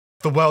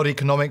The World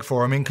Economic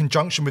Forum, in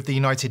conjunction with the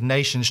United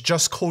Nations,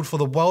 just called for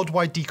the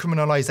worldwide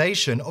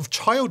decriminalisation of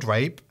child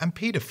rape and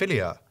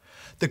paedophilia.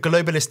 The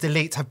globalist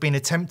elite have been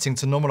attempting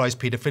to normalise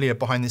paedophilia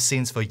behind the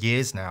scenes for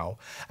years now,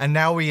 and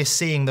now we are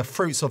seeing the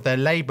fruits of their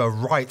labour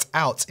right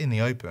out in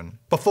the open.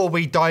 Before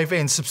we dive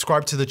in,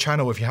 subscribe to the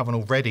channel if you haven't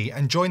already,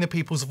 and join the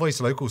People's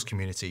Voice Locals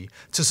community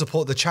to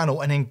support the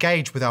channel and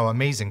engage with our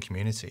amazing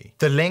community.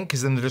 The link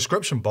is in the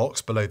description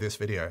box below this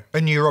video.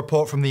 A new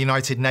report from the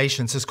United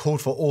Nations has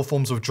called for all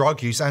forms of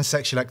drug use and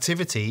sexual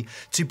activity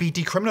to be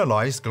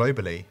decriminalised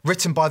globally.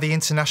 Written by the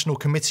International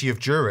Committee of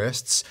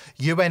Jurists,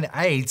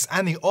 UNAIDS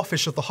and the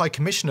Office of the High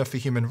Commissioner for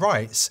Human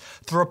Rights,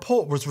 the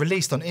report was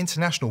released on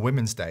International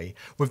Women's Day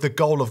with the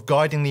goal of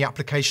guiding the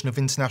application of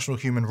international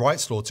human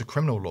rights law to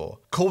criminal law.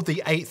 Called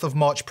the 8th of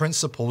March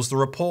Principles, the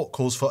report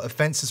calls for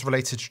offences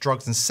related to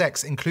drugs and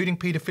sex, including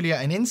paedophilia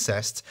and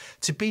incest,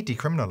 to be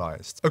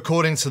decriminalised.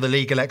 According to the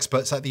legal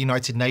experts at the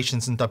United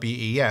Nations and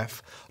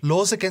WEF,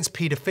 laws against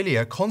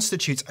paedophilia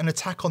constitute an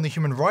attack on the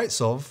human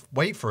rights of,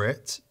 wait for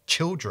it,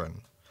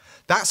 children.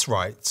 That's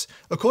right.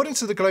 According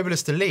to the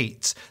globalist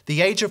elite,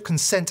 the age of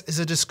consent is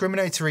a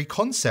discriminatory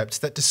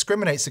concept that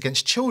discriminates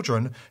against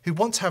children who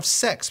want to have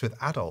sex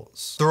with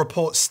adults. The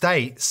report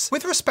states,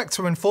 with respect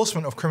to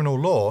enforcement of criminal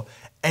law,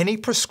 any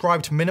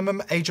prescribed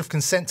minimum age of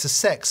consent to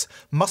sex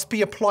must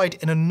be applied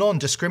in a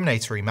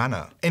non-discriminatory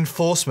manner.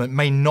 Enforcement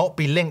may not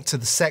be linked to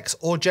the sex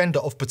or gender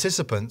of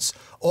participants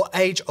or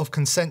age of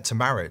consent to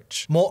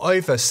marriage.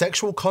 Moreover,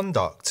 sexual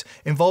conduct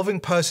involving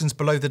persons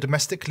below the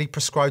domestically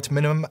prescribed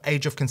minimum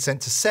age of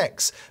consent to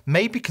sex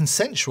may be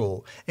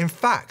consensual, in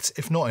fact,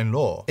 if not in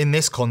law. In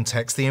this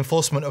context, the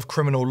enforcement of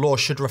criminal law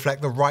should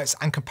reflect the rights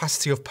and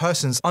capacity of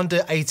persons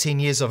under 18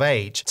 years of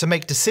age to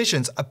make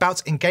decisions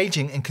about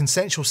engaging in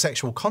consensual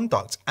sexual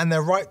conduct and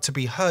their right to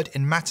be heard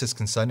in matters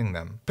concerning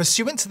them.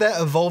 Pursuant to their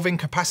evolving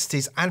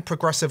capacities and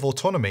progressive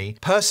autonomy,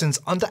 persons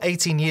under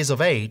 18 years of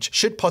age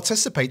should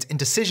participate in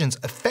decisions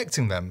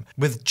affecting them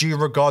with due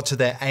regard to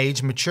their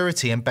age,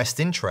 maturity and best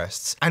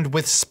interests, and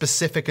with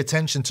specific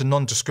attention to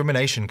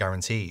non-discrimination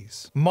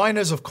guarantees.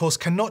 Minors, of course,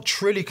 cannot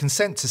truly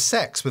consent to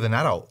sex with an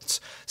adult,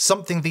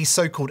 something these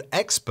so-called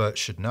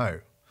experts should know.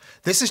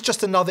 This is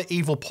just another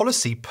evil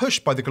policy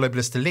pushed by the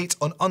globalist elite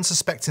on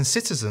unsuspecting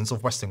citizens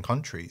of Western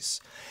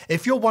countries.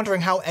 If you're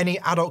wondering how any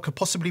adult could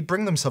possibly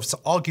bring themselves to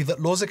argue that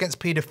laws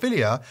against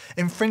paedophilia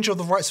infringe on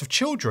the rights of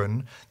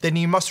children, then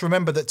you must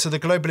remember that to the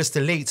globalist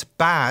elite,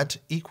 bad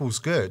equals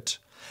good.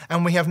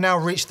 And we have now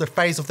reached the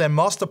phase of their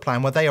master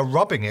plan where they are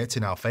rubbing it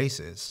in our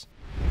faces.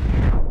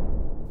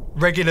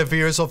 Regular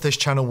viewers of this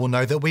channel will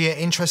know that we are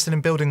interested in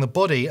building the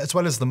body as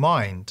well as the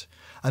mind.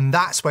 And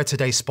that's where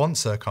today's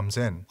sponsor comes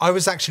in. I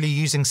was actually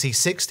using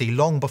C60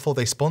 long before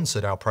they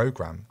sponsored our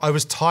program. I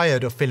was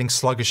tired of feeling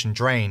sluggish and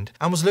drained,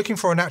 and was looking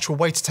for a natural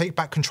way to take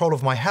back control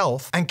of my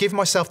health and give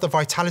myself the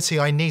vitality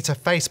I need to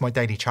face my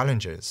daily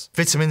challenges.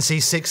 Vitamin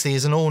C60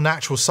 is an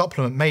all-natural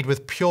supplement made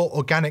with pure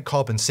organic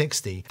carbon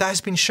 60 that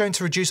has been shown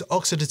to reduce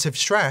oxidative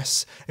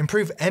stress,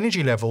 improve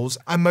energy levels,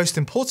 and most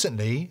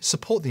importantly,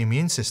 support the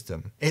immune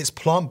system. It's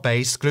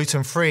plant-based,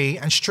 gluten-free,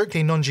 and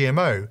strictly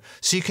non-GMO,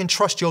 so you can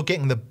trust you're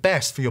getting the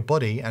best for your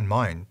body and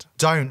mind.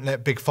 Don't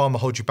let Big Pharma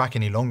hold you back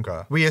any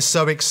longer. We are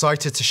so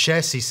excited to share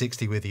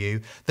C60 with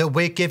you that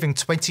we're giving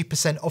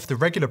 20% off the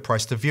regular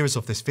price to viewers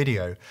of this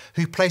video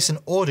who place an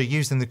order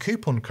using the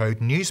coupon code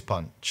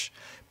NEWSPUNCH.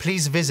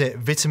 Please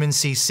visit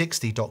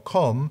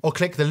vitaminc60.com or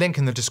click the link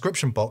in the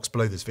description box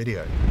below this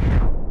video.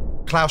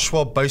 Klaus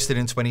Schwab boasted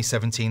in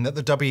 2017 that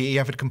the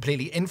WEF had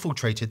completely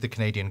infiltrated the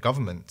Canadian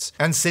government.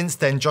 And since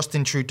then,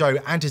 Justin Trudeau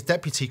and his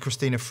deputy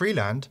Christina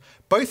Freeland,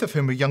 both of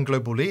whom are young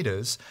global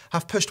leaders,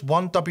 have pushed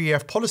one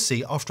WEF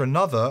policy after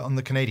another on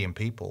the Canadian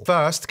people.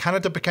 First,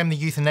 Canada became the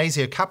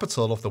euthanasia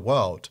capital of the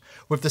world,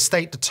 with the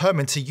state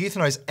determined to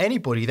euthanize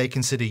anybody they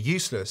consider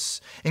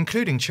useless,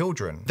 including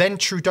children. Then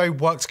Trudeau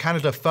worked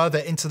Canada further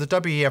into the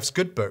WEF's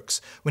good books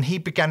when he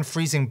began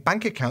freezing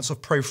bank accounts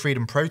of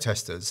pro-freedom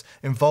protesters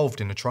involved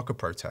in the trucker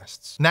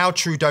protests. Now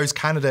Trudeau's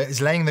Canada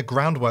is laying the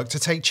groundwork to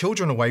take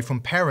children away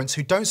from parents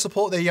who don't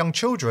support their young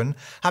children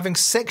having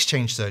sex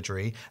change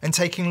surgery and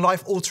taking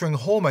life-altering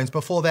hormones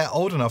before they're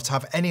old enough to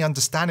have any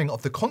understanding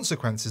of the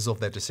consequences of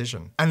their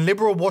decision. And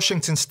liberal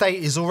Washington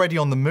State is already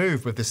on the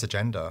move with this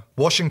agenda.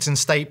 Washington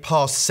State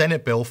passed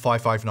Senate Bill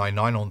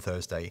 5599 on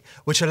Thursday,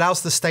 which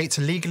allows the state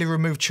to legally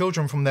remove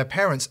children from their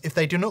parents if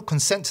they do not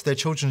consent to their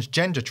children's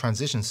gender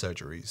transition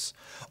surgeries.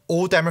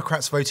 All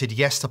Democrats voted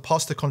yes to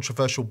pass the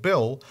controversial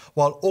bill,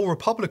 while all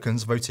Republicans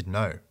voted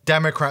no.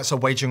 Democrats are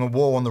waging a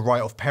war on the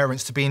right of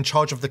parents to be in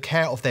charge of the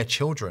care of their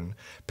children,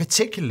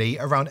 particularly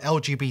around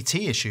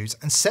LGBT issues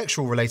and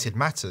sexual-related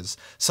matters,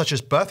 such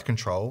as birth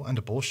control and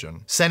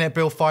abortion. Senate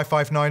Bill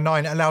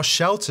 5599 allows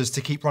shelters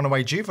to keep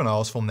runaway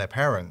juveniles from their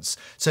parents,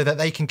 so that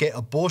they can get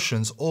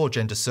abortions or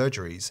gender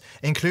surgeries,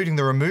 including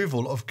the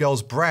removal of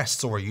girls'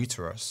 breasts or a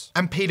uterus.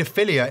 And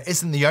paedophilia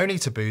isn't the only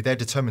taboo they're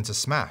determined to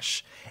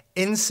smash.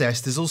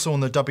 Incest is also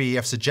on the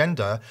WEF's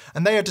agenda,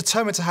 and they are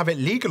determined to have it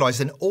legalised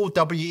in all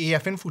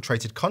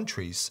WEF-infiltrated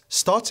countries,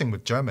 starting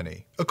with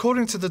Germany.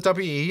 According to the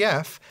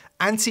WEF,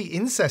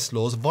 anti-incest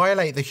laws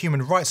violate the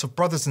human rights of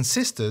brothers and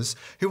sisters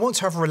who want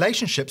to have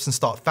relationships and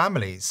start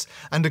families,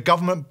 and a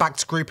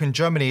government-backed group in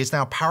Germany is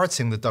now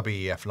parroting the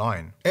WEF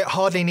line. It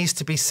hardly needs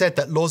to be said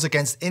that laws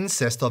against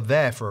incest are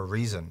there for a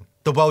reason.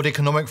 The World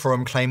Economic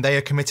Forum claim they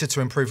are committed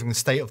to improving the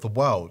state of the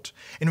world.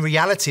 In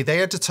reality, they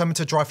are determined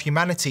to drive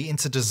humanity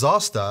into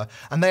disaster,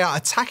 and they are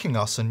attacking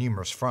us on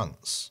numerous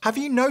fronts. Have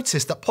you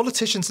noticed that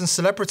politicians and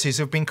celebrities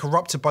who have been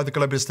corrupted by the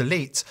globalist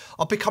elite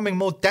are becoming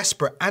more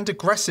desperate and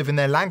aggressive in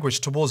their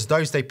language towards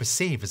those they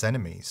perceive as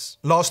enemies?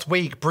 Last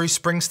week, Bruce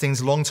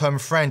Springsteen's long-term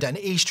friend and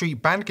E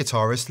Street band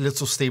guitarist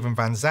Little Steven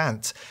Van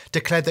Zandt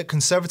declared that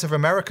conservative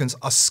Americans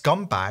are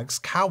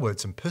scumbags,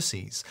 cowards and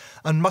pussies,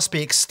 and must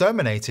be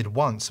exterminated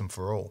once and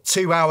for all.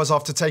 2 hours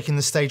after taking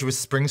the stage with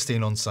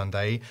Springsteen on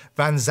Sunday,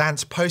 Van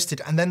Zandt posted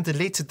and then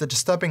deleted the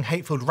disturbing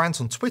hate-filled rant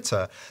on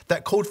Twitter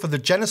that called for the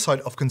genocide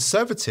of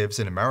conservatives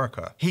in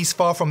America. He's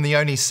far from the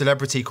only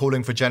celebrity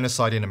calling for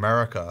genocide in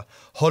America.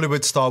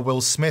 Hollywood star Will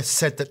Smith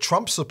said that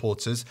Trump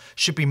supporters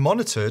should be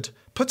monitored,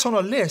 put on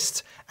a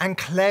list, and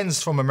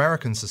cleansed from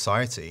American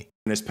society.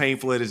 And as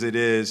painful as it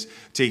is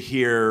to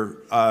hear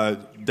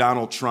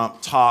Donald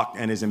Trump talk,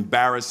 and as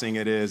embarrassing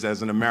it is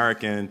as an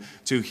American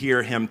to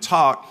hear him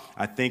talk,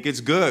 I think it's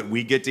good.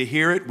 We get to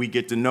hear it, we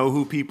get to know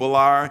who people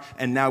are,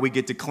 and now we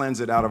get to cleanse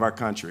it out of our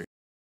country.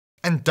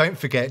 And don't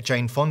forget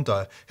Jane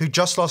Fonda, who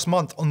just last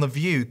month on The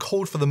View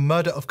called for the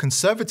murder of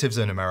conservatives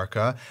in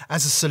America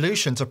as a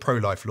solution to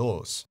pro-life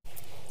laws.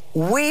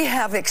 We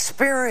have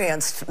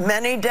experienced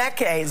many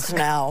decades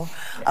now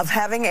of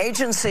having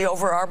agency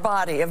over our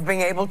body, of being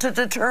able to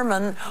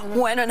determine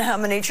when and how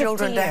many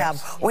children to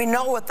have. We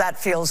know what that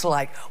feels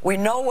like. We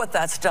know what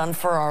that's done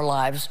for our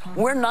lives.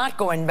 We're not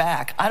going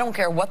back. I don't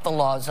care what the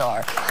laws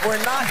are.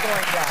 We're not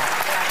going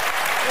back.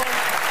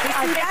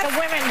 I think the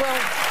women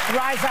will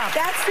rise up.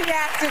 That's the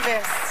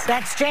activist.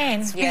 That's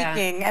Jane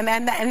speaking,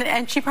 yeah.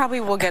 and she probably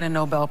will get a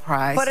Nobel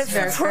Prize. But it's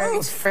the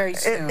truth. Very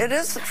soon. It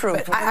is the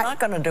truth. We're not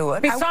going to do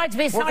it. Besides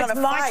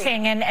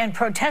marching and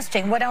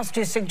protesting, what else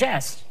do you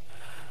suggest?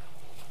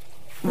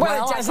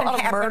 Well, it doesn't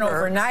happen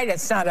overnight.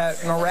 It's not a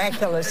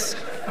miraculous.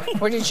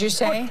 What did you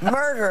say?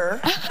 Murder.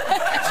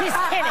 She's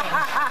kidding.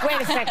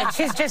 Wait a second.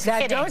 She's just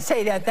kidding. Don't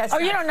say that. That's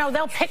you don't know.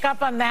 They'll pick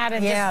up on that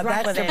and just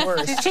run with it. Yeah, that's the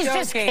worst. She's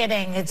just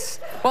kidding.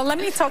 Well, let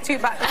me talk to you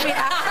about.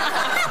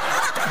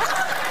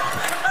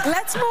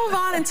 Let's move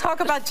on and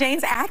talk about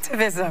Jane's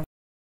activism.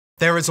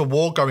 There is a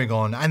war going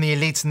on, and the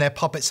elites and their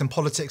puppets in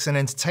politics and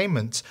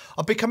entertainment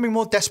are becoming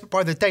more desperate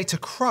by the day to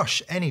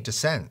crush any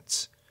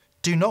dissent.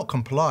 Do not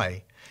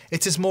comply.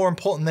 It is more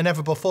important than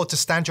ever before to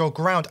stand your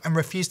ground and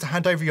refuse to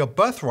hand over your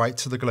birthright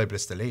to the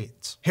globalist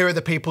elite. Here at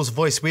The People's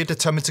Voice, we are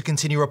determined to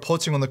continue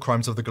reporting on the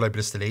crimes of the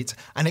globalist elite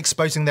and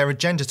exposing their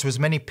agenda to as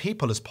many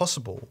people as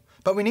possible.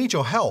 But we need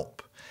your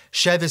help.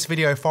 Share this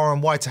video far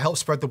and wide to help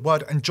spread the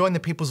word and join the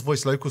People's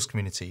Voice Locals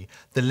community.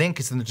 The link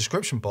is in the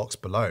description box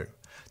below.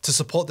 To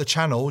support the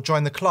channel,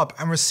 join the club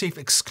and receive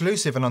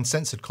exclusive and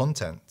uncensored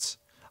content.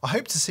 I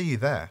hope to see you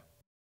there.